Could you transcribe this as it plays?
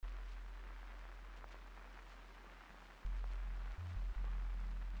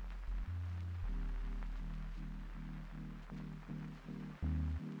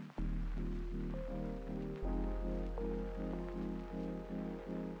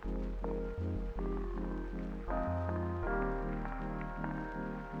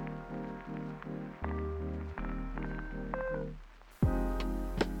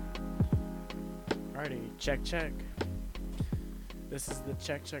Check, check. This is the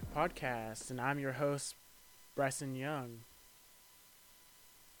Check, check podcast, and I'm your host, Bryson Young.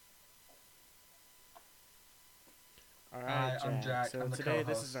 All right, Hi, I'm Jack. Jack. So I'm the today,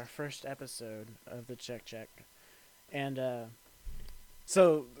 this is our co-host. first episode of the Check, check, and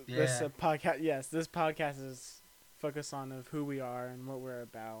so this Yeah, podcast, yes, this podcast is focused on of who we are and what we're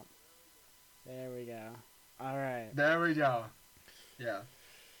about. There we go. All right. there we go. Yeah.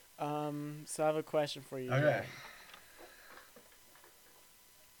 So I have a question for you, Okay. Jack.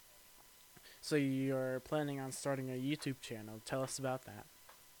 So you're planning on starting a YouTube channel. Tell us about that.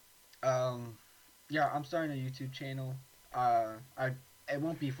 Um, yeah, I'm starting a YouTube channel. I it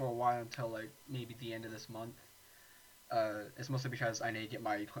won't be for a while until like maybe the end of this month. It's mostly because I need to get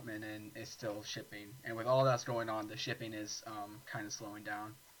my equipment in. It's still shipping, and with all that's going on, the shipping is kind of slowing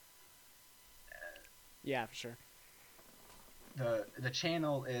down. Yeah, for sure. The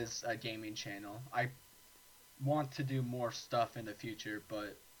channel is a gaming channel. I want to do more stuff in the future,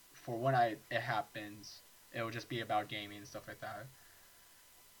 but for when it happens, it will just be about gaming and stuff like that.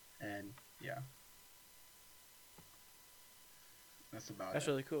 And yeah, that's about That's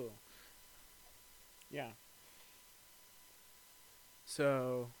it. really cool. Yeah.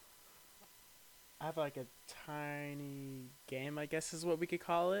 So I have like a tiny game, I guess is what we could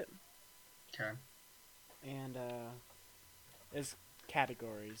call it, Okay. and it's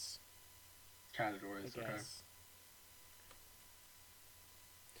categories, I Categories. Okay. guess.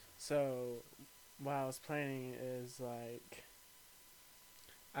 So what I was planning is like,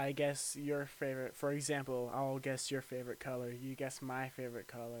 I guess your favorite. For example, I'll guess your favorite color. You guess my favorite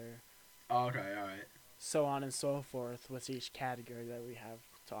color. Okay. All right. So on and so forth with each category that we have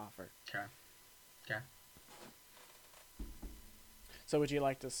to offer. Okay. Okay. So would you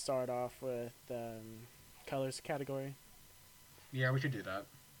like to start off with colors category? Yeah, we should do that.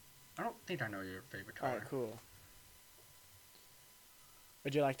 I don't think I know your favorite All color. right, cool.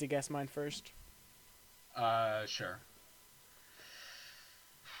 Would you like to guess mine first? Sure.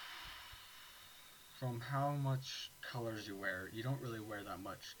 From how much colors you wear, you don't really wear that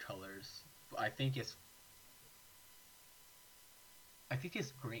much colors. But I think it's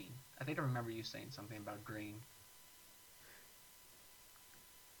green. I think I remember you saying something about green.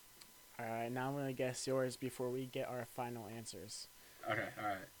 All right, now I'm gonna guess yours before we get our final answers. Okay. All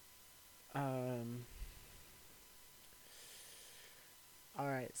right. Um. All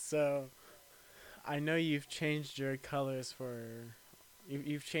right, so I know you've changed your colors for,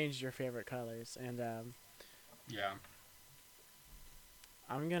 you've changed your favorite colors, and Yeah.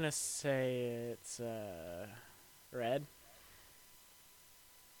 I'm gonna say it's red.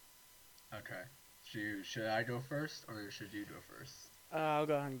 Okay. Should I go first or should you go first? I'll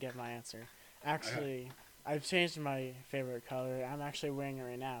go ahead and get my answer. Okay. Actually, I've changed my favorite color. I'm actually wearing it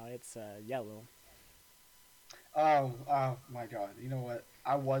right now. It's yellow. Oh my God. You know what?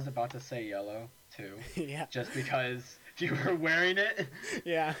 I was about to say yellow too, Yeah, just because you were wearing it,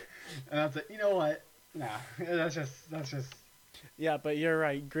 yeah, and I was like, you know what? Nah, that's just. yeah. But you're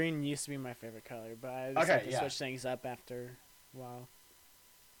right. Green used to be my favorite color, but I just Okay, had to yeah. switch things up after a while.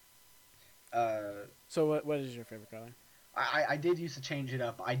 Uh, So what is your favorite color? I did used to change it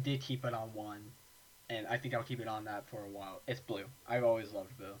up. I did keep it on one, and I think I'll keep it on that for a while. It's blue. I've always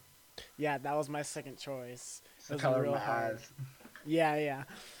loved blue. Yeah, that was my second choice. It's It the was color of real my hard. eyes. Yeah, yeah.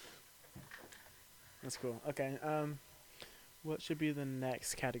 That's cool. Okay. What should be the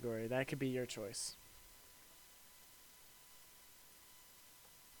next category? That could be your choice.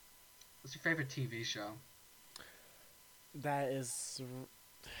 What's your favorite TV show? That is.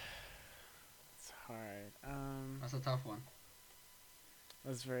 It's hard. That's a tough one.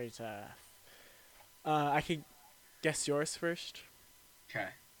 That's very tough. I could guess yours first, Okay.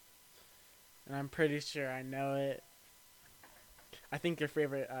 and I'm pretty sure I know it. I think your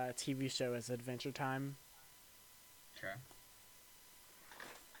favorite TV show is Adventure Time. Okay.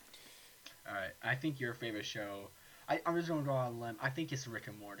 All right. I think your favorite show. I'm just gonna go on a limb. I think it's Rick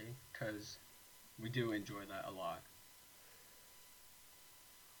and Morty because we do enjoy that a lot.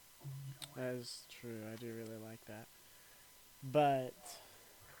 That is true. I do really like that. But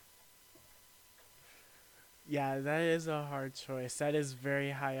yeah, that is a hard choice. That is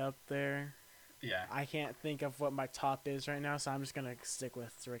very high up there. Yeah. I can't think of what my top is right now, so I'm just gonna stick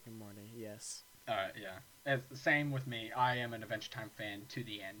with Rick and Morty. Yes, All right. Yeah. It's the same with me. I am an Adventure Time fan to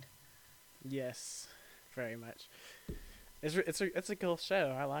the end. yes, very much. It's a cool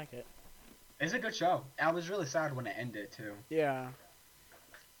show. I like it. It's a good show. I was really sad when it ended too. Yeah,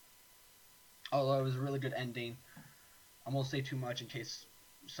 Although it was a really good ending. I won't say too much in case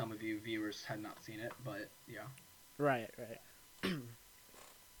some of you viewers had not seen it, but yeah. right, right.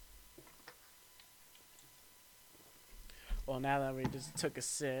 Well, now that we just took a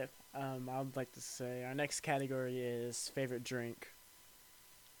sip, I'd like to say our next category is favorite drink.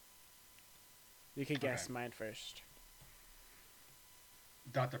 You could Okay. guess mine first.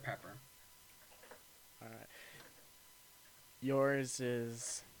 Dr. Pepper. All right. Yours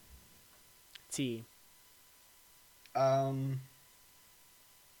is tea. Um,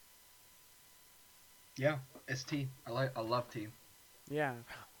 yeah, it's tea. I love tea. Yeah.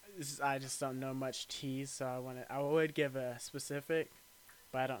 I just don't know much tea, so I would give a specific,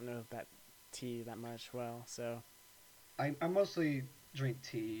 but I don't know that tea that much well. So I mostly drink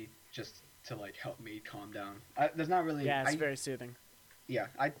tea just to like help me calm down. There's not really yeah, it's very soothing. yeah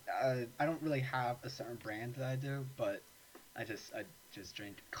I don't really have a certain brand that I do, but I just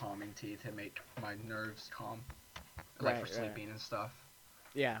drink calming tea to make my nerves calm, like for Right, right. sleeping and stuff.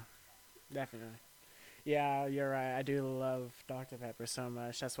 Yeah, definitely. Yeah, you're right. I do love Dr. Pepper so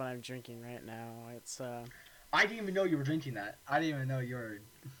much. That's what I'm drinking right now. It's I didn't even know you were drinking that. I didn't even know you were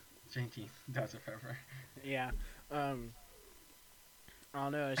drinking Dr. Pepper. yeah. Um, I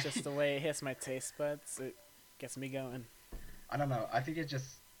don't know. It's just the way it hits my taste buds. It gets me going. I don't know. I think it's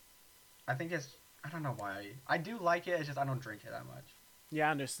I don't know why. I do like it. It's just I don't drink it that much. Yeah,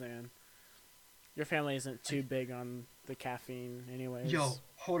 I understand. Your family isn't too big on the caffeine, Yo, anyways.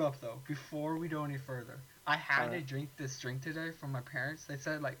 hold up though. Before we go any further, I All had to right. drink this drink today from my parents. They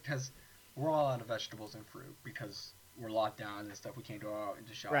said like because we're all out of vegetables and fruit because we're locked down and stuff. We can't go out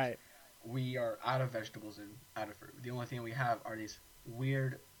into shops. Right. We are out of vegetables and out of fruit. The only thing we have are these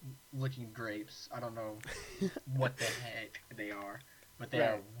weird looking grapes. I don't know what the heck they are, but they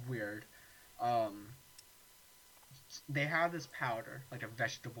are Right. weird. Um, they have this powder, like a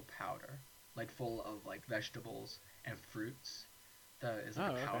vegetable powder, like full of like vegetables and fruits. That is Oh,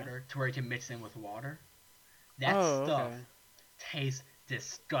 like a okay. powder to where you can mix in with water. That Oh, stuff okay. tastes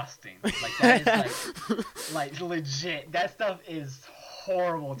disgusting. Like that is like legit. That stuff is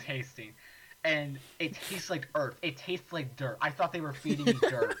horrible tasting. And it tastes like earth. It tastes like dirt. I thought they were feeding me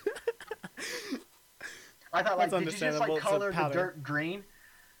dirt. I thought That's like, did you just like understandable. It's a color the powder. dirt green?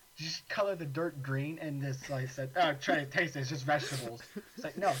 Did you just color the dirt green and just like said, oh, try to taste it. It's just vegetables. It's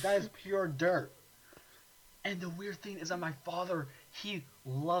like no, that is pure dirt. And the weird thing is that my father, he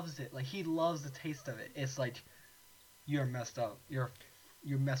loves it. Like he loves the taste of it. It's like you're messed up. You're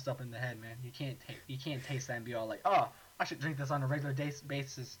messed up in the head, man. You can't taste that and be all like, oh, I should drink this on a regular day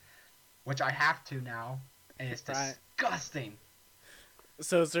basis, which I have to now, and it's Right. disgusting.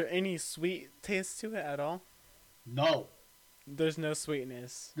 So, is there any sweet taste to it at all? No, There's no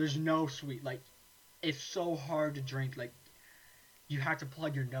sweetness. there's no sweet. Like it's so hard to drink. Like you have to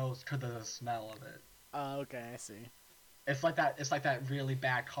plug your nose to the smell of it. Oh, okay. I see. It's like that. It's like that really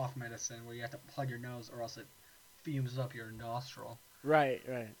bad cough medicine where you have to plug your nose or else it fumes up your nostril. Right.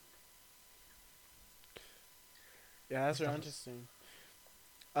 Right. Yeah, That that's real stuff is. interesting.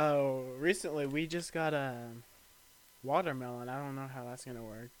 Oh, recently we just got a watermelon. I don't know how that's gonna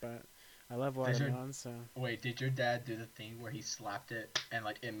work, but I love Does your watermelon. So Wait, did your dad do the thing where he slapped it and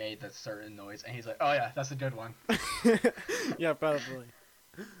like it made that certain noise and he's like, "Oh yeah, that's a good one." yeah, probably.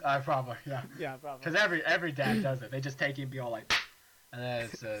 Probably, yeah. Yeah, probably. Because every dad does it. They just take it and be all like, and then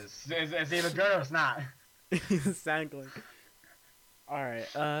it's either good or it's not. exactly. All right.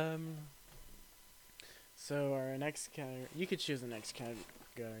 So our next category. You could choose the next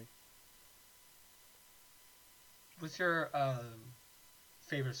category. What's your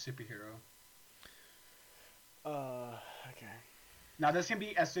favorite superhero? Okay. Now this can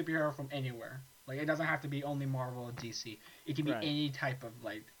be a superhero from anywhere. Like it doesn't have to be only Marvel or DC. It can be Right. any type of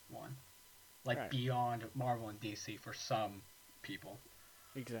like one, like Right. beyond Marvel and DC for some people.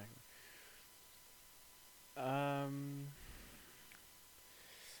 Exactly. Um.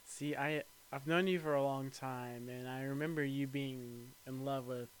 See, I've known you for a long time, and I remember you being in love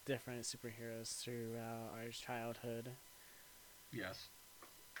with different superheroes throughout our childhood. Yes.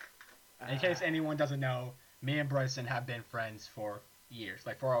 In Uh, case anyone doesn't know, me and Bryson have been friends for years,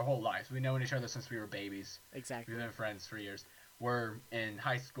 like for our whole lives. We've known each other since we were babies. exactly. We've been friends for years. We're in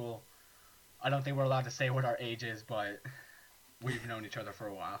high school. I don't think we're allowed to say what our age is, but we've known each other for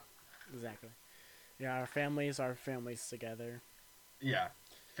a while. Exactly. Yeah, our families are families together. Yeah,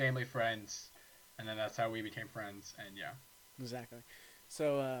 family, friends, and then that's how we became friends. And yeah, Exactly.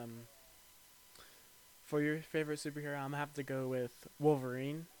 So, for your favorite superhero, I'm gonna have to go with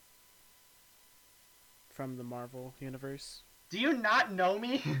Wolverine from the Marvel universe. do you not know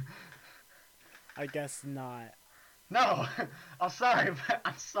me? I guess not. No, I'm sorry, but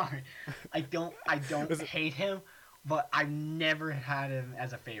I'm sorry. I don't Was it, hate him, but I've never had him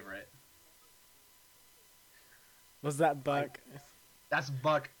as a favorite. was that I Buck? That's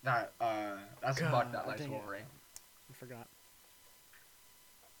Buck that that's Buck God, that likes dang it. Wolverine. forgot.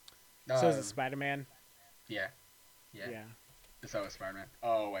 So is it Um, Spider Man? yeah, yeah. Yeah. It's always Spider-Man.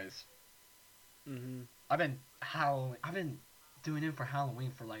 Always. Mhm. I've been doing it for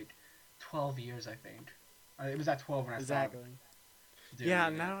Halloween for like 12 years, I think. It was at 12 when I stopped Exactly. Yeah.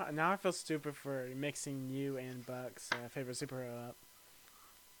 doing it. Now I feel stupid for mixing you and Buck's favorite superhero up.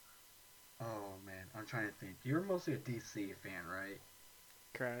 Oh man, I'm trying to think. You're mostly a DC fan, right?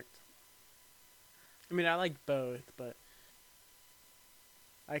 Correct. I mean, I like both, but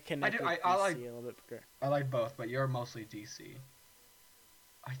I I do. connect with I like DC a little bit. I like both, but you're mostly DC.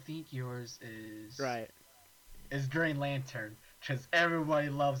 I think yours Right. is Green Lantern, because everybody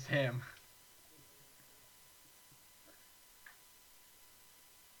loves him,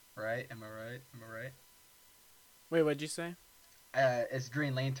 right? Am I right? Am I right? Wait, what'd you say? It's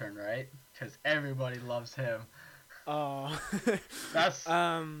Green Lantern, right? Because everybody loves him. Oh. That's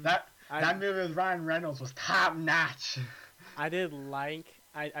um. that I that movie with Ryan Reynolds was top notch. I did like.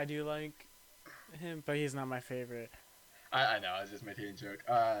 I do like him, but he's not my favorite. I know, I was just making a joke.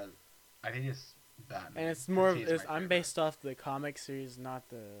 I think it's And Batman it's more because of he's my I'm favorite. based off the comic series, not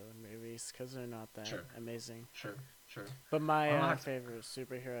the movies, because they're not that Sure, amazing. sure, sure. But my I'm gonna have to. favorite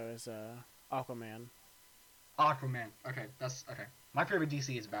superhero is Aquaman. Aquaman. Okay, that's okay. My favorite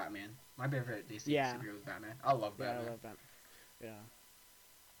DC is Batman. My favorite DC Yeah, superhero is Batman. I love yeah, I Batman. love that. Yeah.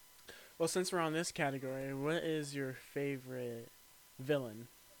 Well, since we're on this category, what is your favorite villain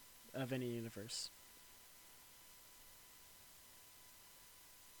of any universe?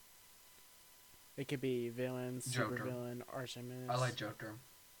 It could be villain, Joker. supervillain, I like archnemesis. Joker.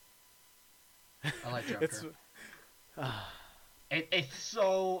 I like It's Joker. uh,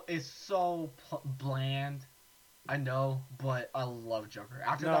 It's so bland. I know, but I love Joker.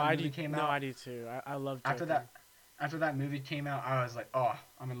 After no, that I movie do. came No, out, I do too. I love after Joker. that after that movie came out, I was like, oh,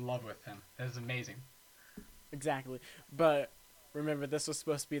 I'm in love with him. This is amazing. Exactly. But remember, this was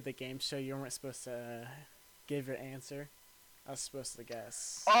supposed to be the game show. You weren't supposed to give your answer. I was supposed to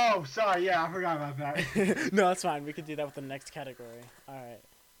guess. Oh, sorry. Yeah, I forgot about that. No, that's fine. We could do that with the next category. All right.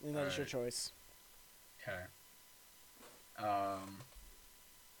 And All that is your right. choice. Okay.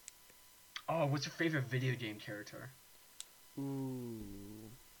 Oh, what's your favorite video game character? Ooh,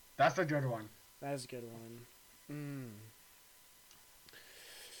 That's a good one. that is a good one.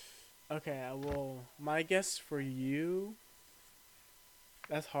 Okay, well, my guess for you,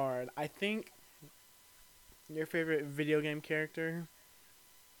 that's hard. I think your favorite video game character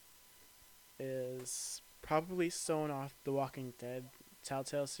is probably someone off the Walking Dead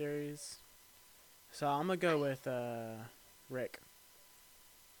Telltale series. So I'm gonna go with Rick.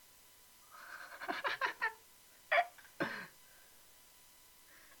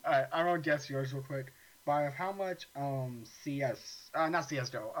 Alright, I'm gonna guess yours real quick. By how much not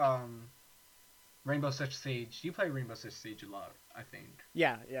CS:GO, Rainbow Six Siege. You play Rainbow Six Siege a lot, I think.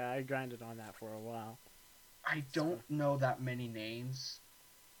 Yeah, yeah, I grinded on that for a while. I So don't know that many names.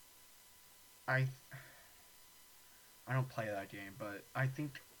 I I don't play that game, but I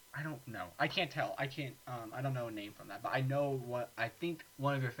think I don't know. I can't tell. I don't know a name from that, but I know what I think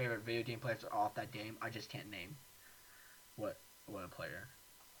one of your favorite video game players are off that game. I just can't name what a player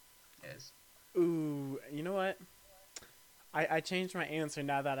is. ooh, you know what? I changed my answer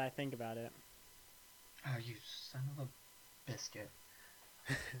now that I think about it. Oh, you son of a biscuit.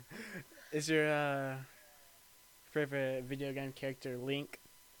 Is your favorite video game character Link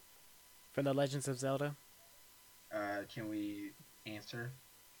from The Legends of Zelda? Can we answer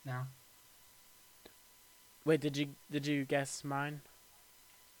now? Wait, did you guess mine?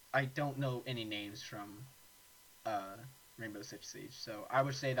 I don't know any names from uh Rainbow Six Siege, so I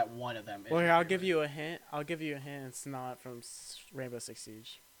would say that one of them is Well, your here, I'll give favorite. you a hint. I'll give you a hint. It's not from Rainbow Six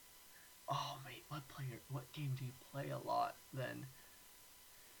Siege. Oh wait, what game do you play a lot then?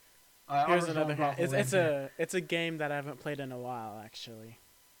 I'm Here's just another going hint. off a limb It's here. a game that I haven't played in a while, actually.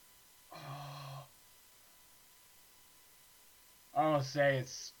 Oh, I'm gonna say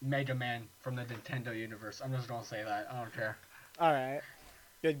it's Mega Man from the Nintendo universe. I'm just gonna say that. I don't care. All right,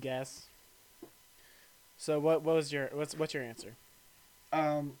 good guess. So what's your answer?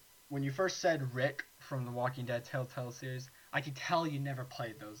 When you first said Rick from the Walking Dead Telltale series, I could tell you never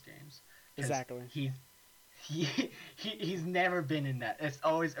played those games because Exactly. he he's never been in that. It's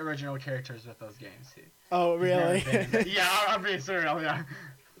always original characters with those games. Oh, He's never really? been in that. Yeah, I'm being serious. Yeah.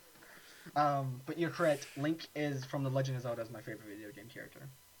 But you're correct. Link is from The Legend of Zelda is my favorite video game character.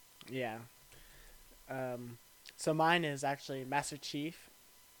 Yeah. Um, so mine is actually Master Chief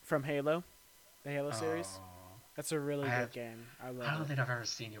from Halo, the Halo series. Oh, That's a really I good have. game. I I love don't it. think I've ever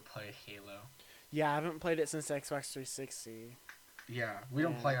seen you play Halo. Yeah, I haven't played it since Xbox 360. Yeah, we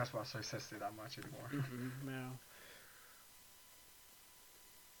don't And play Xbox 360 that much anymore. no.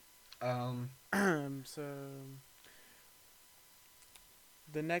 Um, So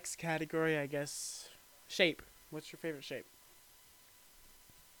the next category, I guess, shape. What's your favorite shape?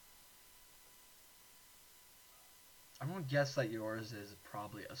 I'm gonna guess that yours is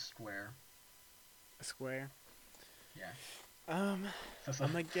probably a square. A square. Yeah. Um, So,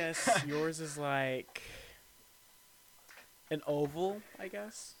 I'm gonna guess yours is like an oval. I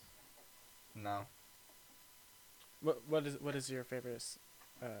guess. no. What is your favorite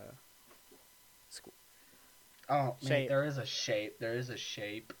uh squ- Oh, mate, shape? there is a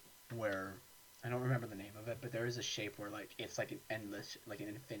shape where I don't remember the name of it, but there is a shape where like it's like an endless, like an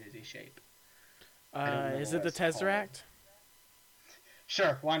infinity shape. I don't remember Is it what the it's called. tesseract?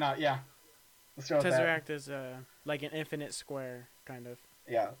 Sure, why not? Yeah, let's go with that. Tesseract is like an infinite square kind of.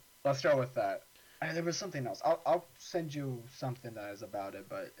 Yeah, let's go with that. There was something else. I'll send you something that is about it,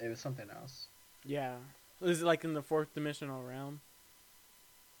 but it was something else. Yeah. Is it like in the fourth dimensional realm?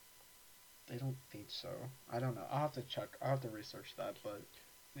 I don't think so. I don't know. I'll have to check. I'll have to research that, but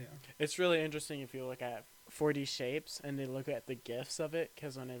yeah. It's really interesting if you look at 4D shapes and they look at the gifs of it,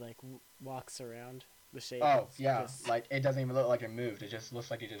 because when it like walks around, the shape Oh is yeah, just like it doesn't even look like it moved. It just looks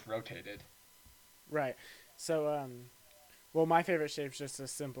like it just rotated. right. So well, my favorite shape is just a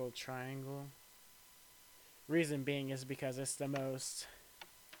simple triangle. Reason being is because it's the most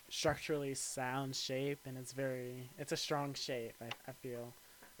structurally sound shape, and it's a strong shape. I feel,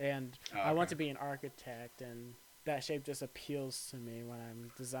 and Oh, I okay. want to be an architect, and that shape just appeals to me when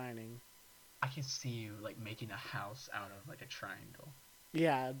I'm designing. I can see you like making a house out of like a triangle.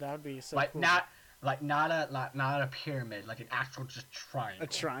 Yeah, that would be so Like cool. not a pyramid, like an actual just A triangle.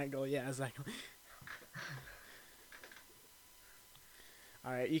 triangle, yeah, exactly.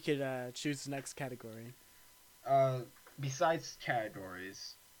 All right, you could choose the next category. Uh, besides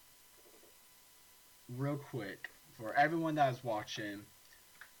categories, real quick for everyone that is watching,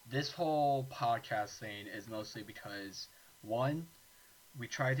 this whole podcast thing is mostly because one, we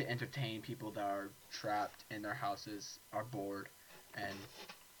try to entertain people that are trapped in their houses, are bored, and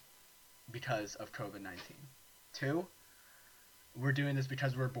because of COVID 19. Two, we're doing this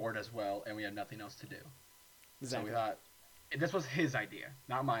because we're bored as well and we have nothing else to do. So we Exactly. thought this was his idea,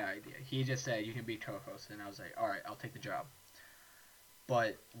 not my idea. He just said you can be co-host, and I was like, all right, I'll take the job.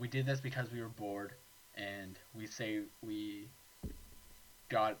 But we did this because we were bored, and we say we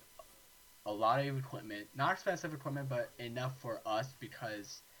got a lot of equipment, not expensive equipment, but enough for us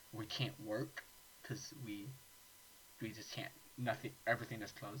because we can't work because we just can't. Nothing, everything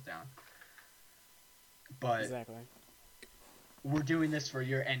is closed down. But Exactly. we're doing this for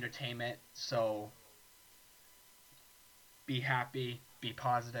your entertainment, so be happy, be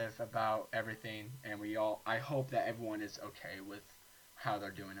positive about everything, and we all. I hope that everyone is okay with how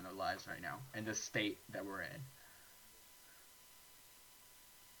they're doing in their lives right now and the state that we're in.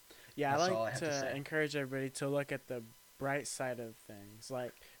 Yeah, I That's like all I have to to say. encourage everybody to look at the bright side of things.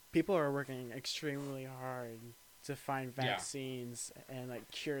 Like, people are working extremely hard to find Yeah. vaccines and like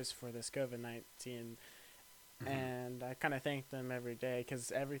cures for this COVID-19, Hmm. and I kind of thank them every day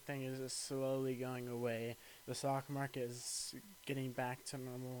because everything is just slowly going away. The stock market is getting back to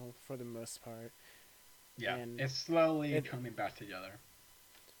normal for the most part, Yeah. and It's slowly it coming back together.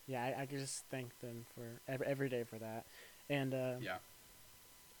 yeah, I can just thank them for every day for that, and Yeah.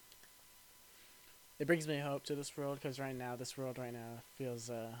 it brings me hope to this world because right now this world right now feels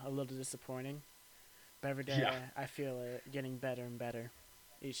a little disappointing, but every Yeah. day I feel it getting better and better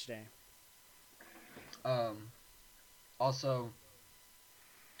each day. Um. Also,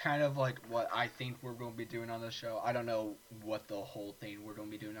 kind of like what I think we're going to be doing on this show. I don't know what the whole thing we're going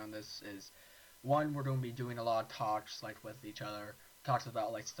to be doing on this is. One, we're going to be doing a lot of talks like with each other, talks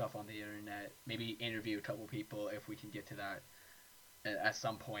about like stuff on the internet. Maybe interview a couple people if we can get to that at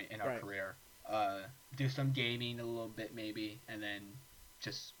some point in our Right. career. Uh, do some gaming a little bit maybe, and then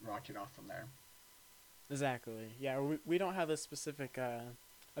just rock it off from there. Exactly. Yeah, we don't have a specific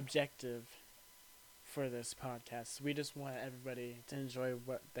objective for this podcast. We just want everybody to enjoy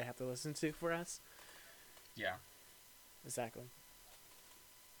what they have to listen to for us. Yeah. Exactly.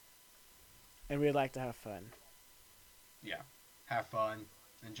 And we'd like to have fun. Yeah. Have fun,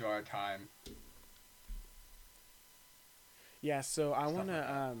 enjoy our time, Yeah, so I want stuff like to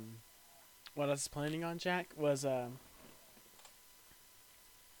that. what I was planning on, Jack, was I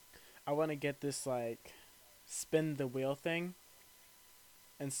want to get this like spin the wheel thing.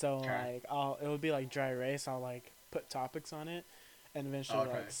 And so Okay. like I'll it would be like dry erase. I'll like put topics on it and eventually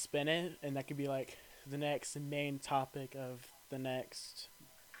Okay. like spin it, and that could be like the next main topic of the next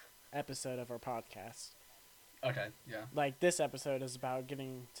episode of our podcast. Okay. Yeah. Like this episode is about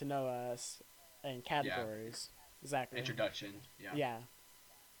getting to know us and Yeah. categories. Exactly. Introduction. Yeah. Yeah.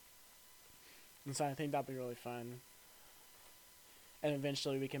 And so I think that'll be really fun. And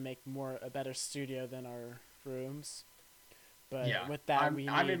eventually we can make a better studio than our rooms. But Yeah, with that, I'm we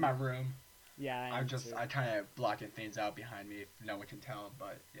I'm in need. my room. Yeah, I I'm am just too. I kind of blocking things out behind me if no one can tell.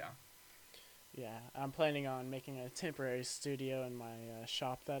 But yeah, Yeah, I'm planning on making a temporary studio in my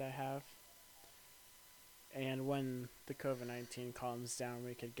shop that I have. And when the COVID-19 calms down,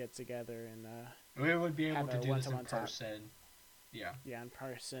 we could get together and we would be able have to a do this in one-to-one talk. person. Yeah, Yeah, in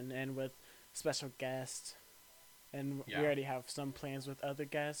person and with special guests. And we yeah, already have some plans with other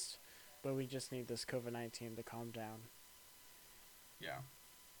guests, but we just need this COVID-19 to calm down. yeah.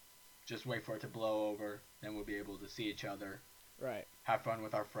 Just wait for it to blow over, then we'll be able to see each other, Right. have fun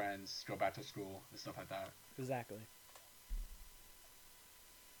with our friends, go back to school and stuff like that. Exactly.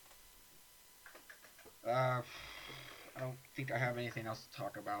 Uh, I don't think I have anything else to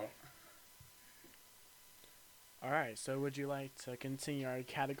talk about. All right. So, would you like to continue our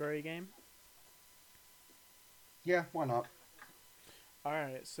category game? Yeah, why not? All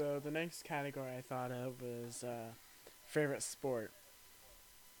right. So, the next category I thought of was favorite sport.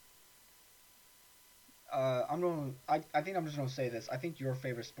 I think I'm just gonna say this. I think your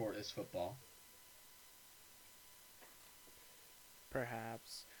favorite sport is football.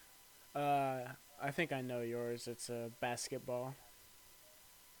 Perhaps. Uh, I think I know yours. It's basketball.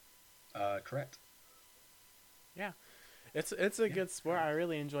 Correct. Yeah, it's a Yeah, good sport. I correct.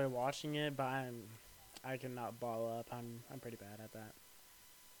 really enjoy watching it, but I cannot ball up. I'm pretty bad at that.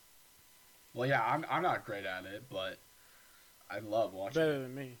 Well, yeah, I'm not great at it, but I love watching Better it.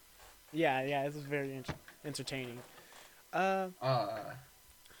 than me. Yeah, yeah, it's very entertaining. Uh, Uh,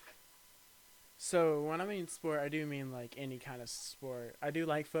 so when I mean sport, I do mean like any kind of sport. I do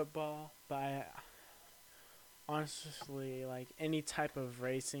like football, but I honestly like any type of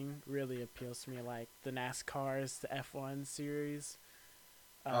racing really appeals to me. Like the NASCARs, the F1 series,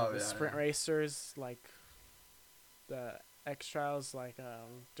 oh the yeah, sprint yeah, racers, like the X Trials, like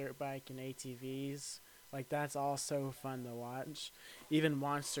dirt bike and ATVs. Like that's all so fun to watch. Even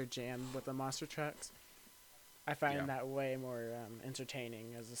Monster Jam with the monster trucks. I yeah, find that way more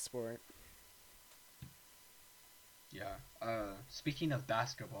entertaining as a sport. yeah. Speaking of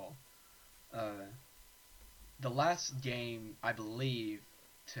basketball, uh, the last game I believe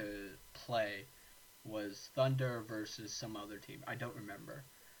to play was Thunder versus some other team. I don't remember.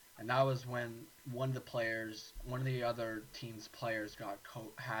 And that was when one of the other team's players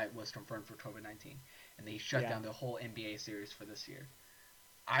was confirmed for COVID-19, and they shut Yeah, down the whole NBA series for this year.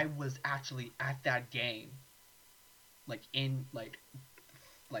 I was actually at that game, like in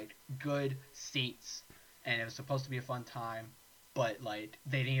like good seats, and it was supposed to be a fun time, but like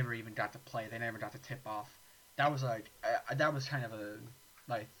they never even got to play. They never got to tip off. That was like that was kind of a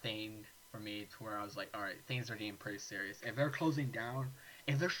like thing for me to where I was like, all right, things are getting pretty serious. If they're closing down,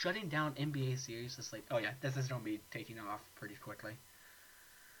 if they're shutting down NBA series, it's like, oh yeah, this is gonna be taking off pretty quickly.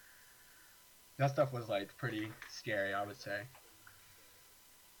 That stuff was like pretty scary, I would say.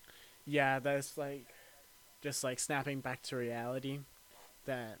 yeah, that's like just like snapping back to reality.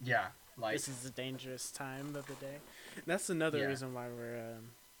 That Yeah, like this is a dangerous time of the day. And that's another yeah, reason why we're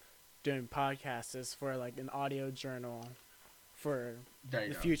doing podcasts is for like an audio journal for there you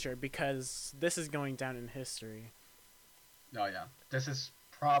the go. future because this is going down in history. Oh yeah, this is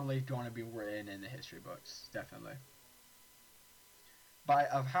probably going to be written in the history books, definitely. But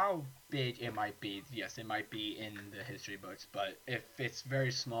of how big it might be, yes, it might be in the history books. But if it's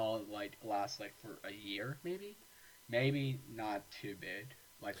very small, like lasts like for a year, maybe not too big.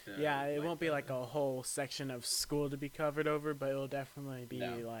 Yeah, it Like won't be the like a whole section of school to be covered over, but it'll definitely no.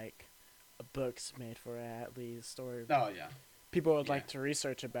 be like a books made for it at least, or Oh yeah, people would yeah, like to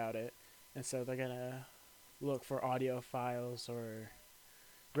research about it, and so they're gonna look for audio files or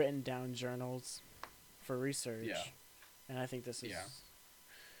written down journals for yeah, research. And I think this is yeah.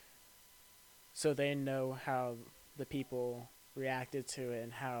 so they know how the people reacted to it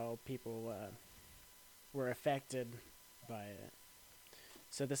and how people were affected by it.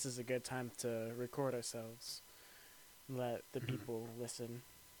 So this is a good time to record ourselves, let the Mhm. people listen,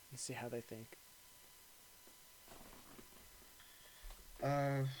 and see how they think.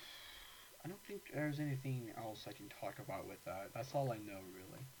 Uh, I don't think there's anything else I can talk about with that. That's all I know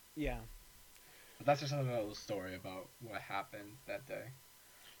really. Yeah, But that's just a little story about what happened that day.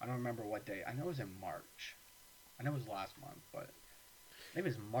 I don't remember what day. I know it was in March. I know it was last month, but maybe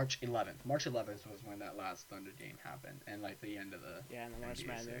it was March 11th. March 11th was when that last Thunder game happened, and like the end of the yeah, in the March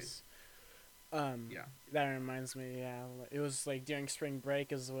NBA series. Madness. Um, Yeah. that reminds me. Yeah, it was like during spring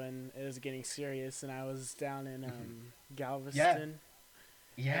break is when it was getting serious, and I was down in Hmm. Yeah. Galveston,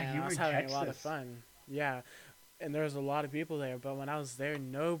 Yeah, and you I were was in having a lot of Texas. fun. Yeah, and there was a lot of people there. But when I was there,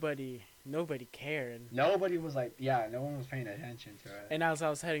 nobody cared. Nobody was like, yeah, no one was paying attention to it. And as I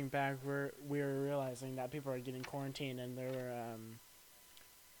was heading back, we were realizing that people are getting quarantined, and they were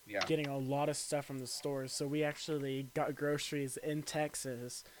Yeah. getting a lot of stuff from the stores. So we actually got groceries in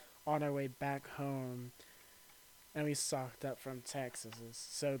Texas on our way back home, and we stocked up from Texas.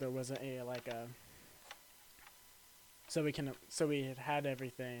 So there wasn't a like a so we had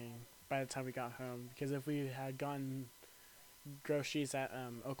everything by the time we got home. Because if we had gotten groceries at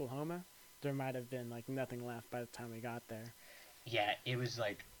Oklahoma, there might have been like nothing left by the time we got there. Yeah, it was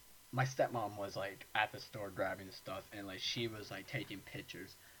like my stepmom was like at the store grabbing the stuff, and like she was like taking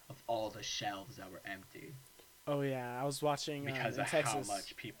pictures of all the shelves that were empty Oh yeah, I was watching because in of how Texas.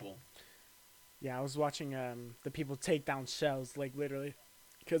 much people. Yeah, I was watching the people take down shelves like literally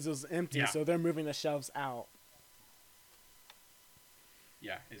because it was empty. Yeah, So they're moving the shelves out.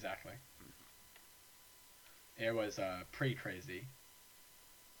 yeah, exactly. It was pretty crazy.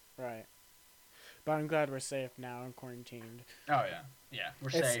 Right. But I'm glad we're safe now and quarantined. Oh yeah, yeah, we're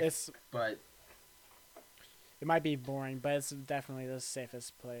It's safe, it's but it might be boring, but it's definitely the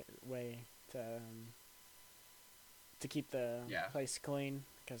safest way to keep the yeah, place clean.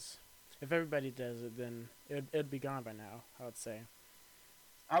 Because if everybody does it, then it'd be gone by now. I would say.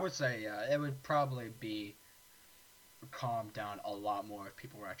 I would say yeah, it would probably be calmed down a lot more if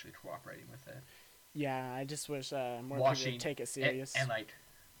people were actually cooperating with it. Yeah, I just wish more people Washing would take it and, serious. and like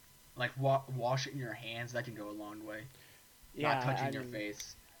washing your hands, that can go a long way. Yeah, Not touching I your mean,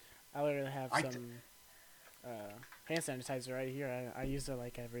 face. I literally have I some hand sanitizer right here. I use it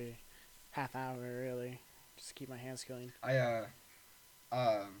like every half hour, really, just to keep my hands clean. I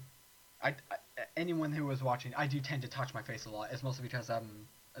um I anyone who was watching, I do tend to touch my face a lot. It's mostly because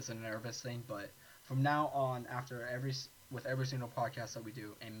it's a nervous thing. But from now on, after with every single podcast that we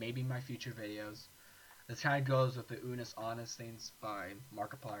do, and maybe my future videos, this kind of goes with the Unis Honest Things by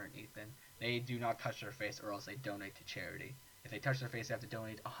Markiplier and Ethan. They do not touch their face, or else they donate to charity. If they touch their face, they have to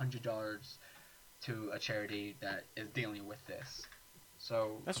donate $100 to a charity that is dealing with this.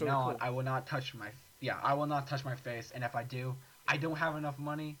 So That's from really now on, cool. I will not touch I will not touch my face. And if I do, I don't have enough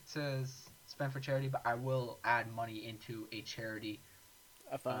money to spend for charity, but I will add money into a charity,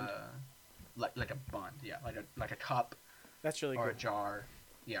 A fund. like a fund, yeah, like a cup That's really or cool. a jar,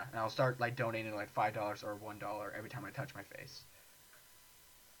 yeah. And I'll start like donating like $5 or $1 every time I touch my face.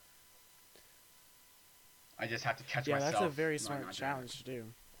 I just have to catch Yeah, myself. that's a very not smart doing it. challenge to do.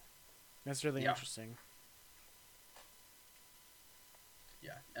 That's really Yeah. interesting.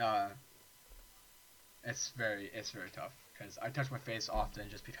 Yeah. It's very tough because I touch my face often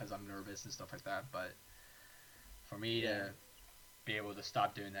just because I'm nervous and stuff like that. But for me Yeah. to be able to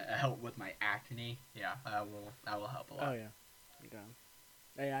stop doing that and help with my acne, yeah, I will help a lot. Oh yeah. Yeah.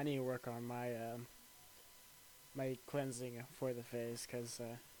 Hey, I need to work on my my cleansing for the face because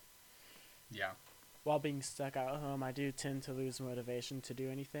Yeah. while being stuck at home, I do tend to lose motivation to do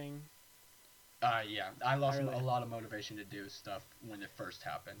anything. Yeah. I lost really- a lot of motivation to do stuff when it first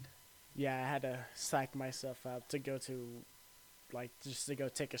happened. Yeah, I had to psych myself up to go to, like, just to go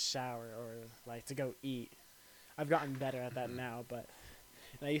take a shower or like to go eat. I've gotten better at that Mhm. now, but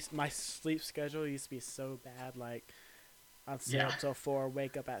my sleep schedule used to be so bad. Like, I'd stay Yeah. up till 4,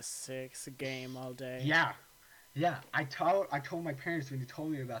 wake up at 6, game all day. Yeah. Yeah, I told my parents when they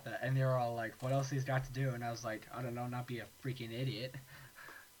told me about that, and they were all like, "What else he's got to do?" And I was like, "I don't know, not be a freaking idiot."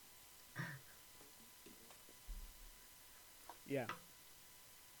 Yeah.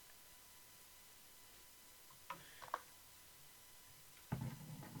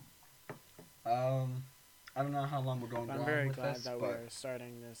 I don't know how long we're going But I'm on very with glad this, that but we're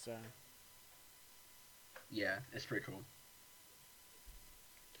starting this. yeah, it's pretty cool.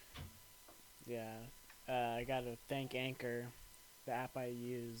 Yeah. I gotta thank Anchor, the app I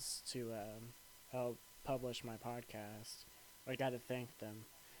use to help publish my podcast. I gotta thank them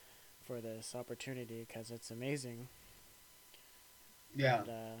for this opportunity because it's amazing. Yeah,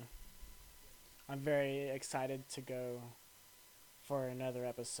 And I'm very excited to go for another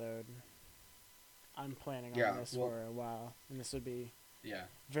episode. I'm planning yeah, on this well, for a while, and this would be yeah,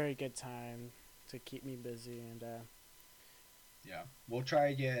 a very good time to keep me busy. And yeah. We'll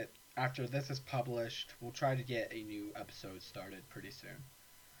try to get after this is published. We'll try to get a new episode started pretty soon.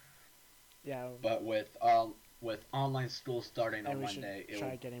 yeah, But with online school starting and on we should Monday,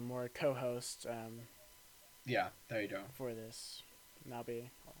 try getting more co-hosts yeah, there you go. for this. And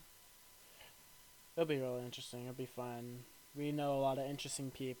it'll be really interesting. It'll be fun. We know a lot of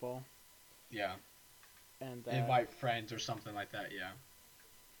interesting people, Yeah, and invite friends or something like that. Yeah.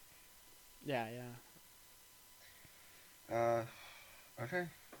 yeah, yeah. Okay.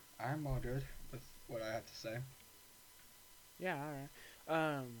 I'm all good. That's what I have to say. Yeah, all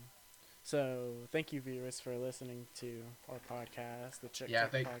right. So thank you, viewers, for listening to our podcast, the Chick Yeah,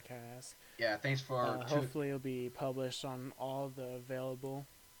 Chick podcast. thanks for Hopefully, it'll be published on all the available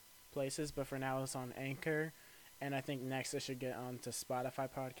places, but for now, it's on Anchor, and I think next it should get onto Spotify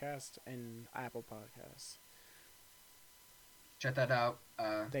podcast and Apple Podcasts. check that out.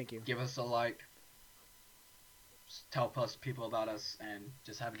 Thank you. Give us a like, tell us people about us, and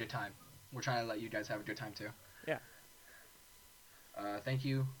just have a good time. We're trying to let you guys have a good time too. Yeah, Thank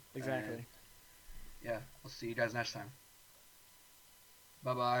you, and exactly. yeah, we'll see you guys next time.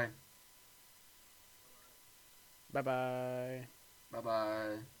 Bye bye. Bye bye. Bye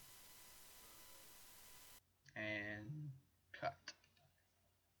bye. And cut.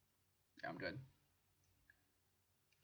 Yeah, I'm good.